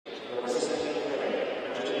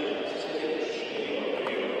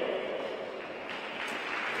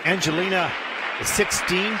Angelina is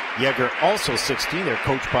 16, Yegor also 16. They're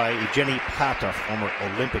coached by Evgeny Platov, former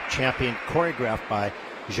Olympic champion, choreographed by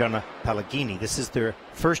Jana Palagini. This is their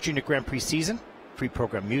first Junior Grand Prix season. Free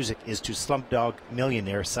program music is to Slumdog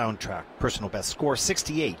Millionaire soundtrack. Personal best score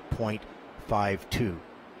 68.52.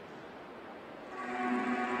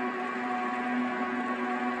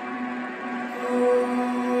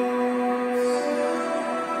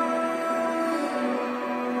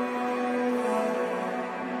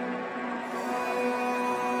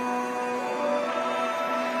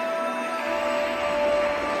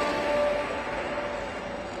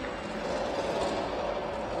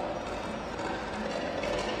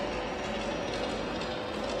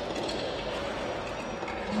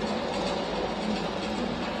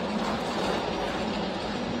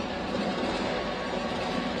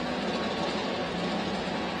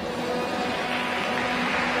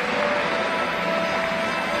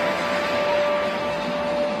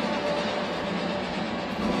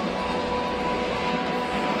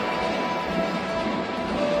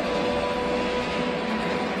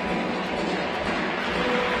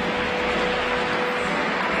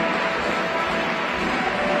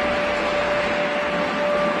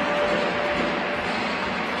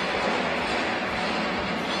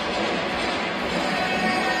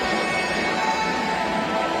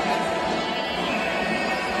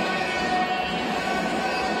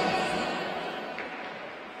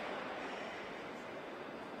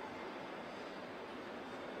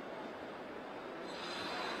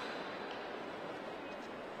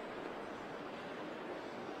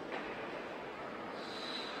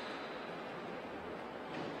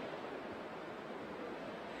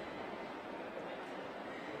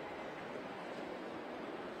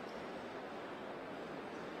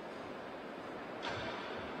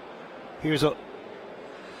 Here's a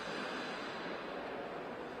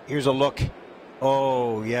look.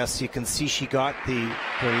 Oh yes, you can see she got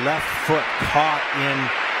her left foot caught in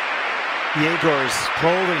Yegor's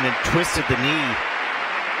clothing and twisted the knee.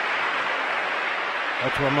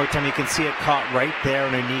 Watch one more time. You can see it caught right there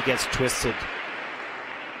and her knee gets twisted.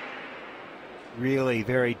 Really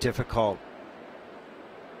very difficult.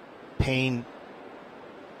 Pain.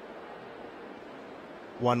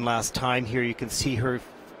 One last time here, you can see her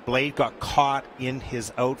blade got caught in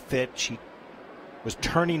his outfit. She was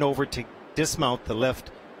turning over to dismount the lift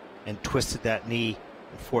and twisted that knee.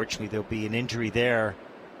 Unfortunately, there'll be an injury there.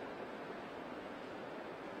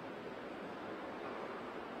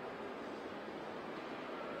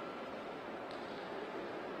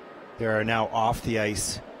 They are now off the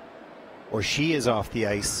ice, or she is off the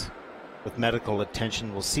ice with medical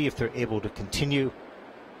attention. We'll see if they're able to continue.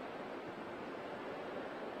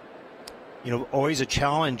 You know, always a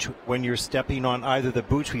challenge when you're stepping on either the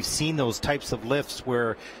boots. We've seen those types of lifts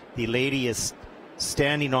where the lady is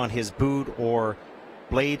standing on his boot or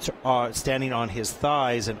blades are standing on his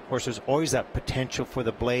thighs. And of course, there's always that potential for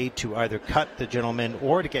the blade to either cut the gentleman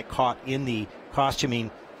or to get caught in the costuming.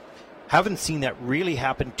 Haven't seen that really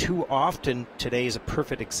happen too often. Today is a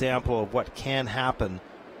perfect example of what can happen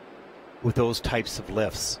with those types of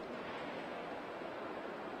lifts.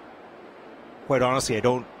 Quite honestly, I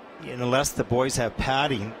don't, unless the boys have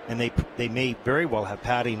padding, and they may very well have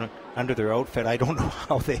padding under their outfit, I don't know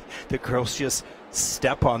how the girls just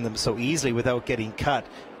step on them so easily without getting cut.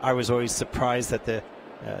 I was always surprised that the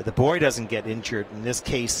boy doesn't get injured. In this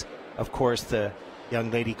case, of course, the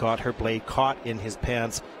young lady got her blade caught in his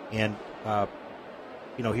pants, and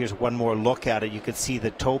you know, here's one more look at it. You could see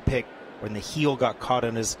the toe pick when the heel got caught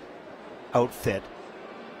in his outfit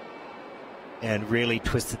and really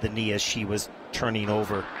twisted the knee as she was turning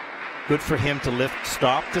over. Good for him to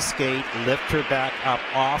stop the skate, lift her back up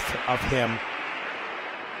off of him.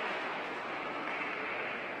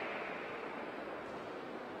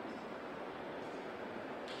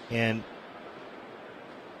 And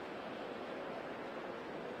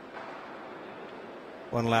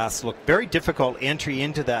one last look. Very difficult entry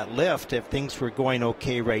into that lift. If things were going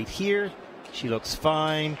okay right here, she looks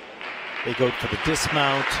fine. They go for the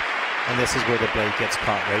dismount, and this is where the blade gets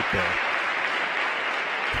caught right there.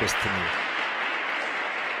 Twist the knee.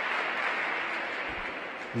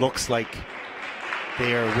 Looks like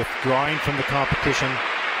they are withdrawing from the competition.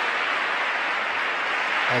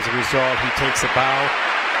 As a result, he takes a bow.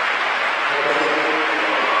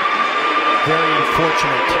 Very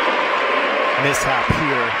unfortunate mishap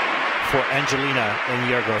here for Angelina and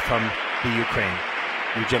Yegor from the Ukraine.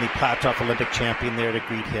 Evgeny Platov, Olympic champion, there to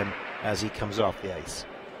greet him as he comes off the ice.